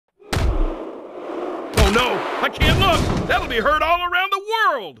Oh no, I can't look! That'll be heard all around the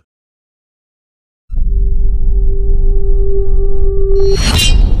world!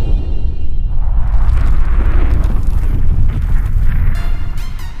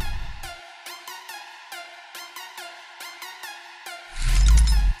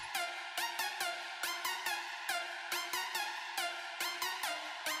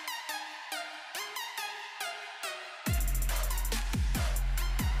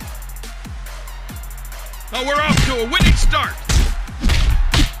 Oh, we're off to a winning start.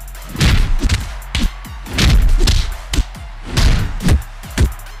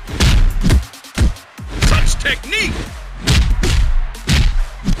 Such technique.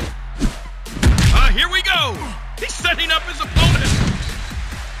 Here we go. He's setting up his opponent.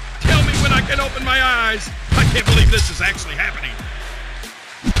 Tell me when I can open my eyes. I can't believe this is actually happening.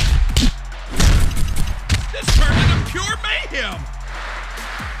 This turned into pure mayhem.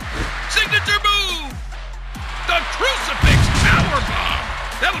 Signature move. The crucifix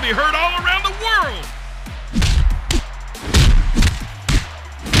powerbomb! That'll be heard all around the world!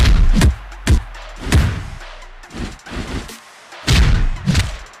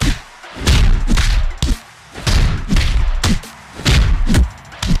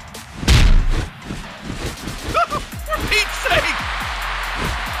 For Pete's sake!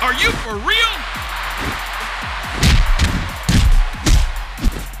 Are you for real?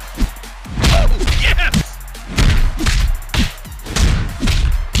 Oh, yes!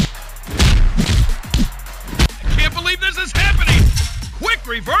 This is happening! Quick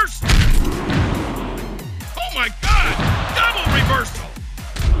reverse! Oh my God! Double reversal!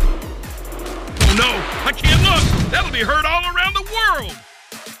 Oh no! I can't look! That'll be heard all around the world!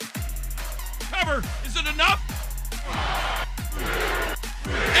 Cover! Is it enough?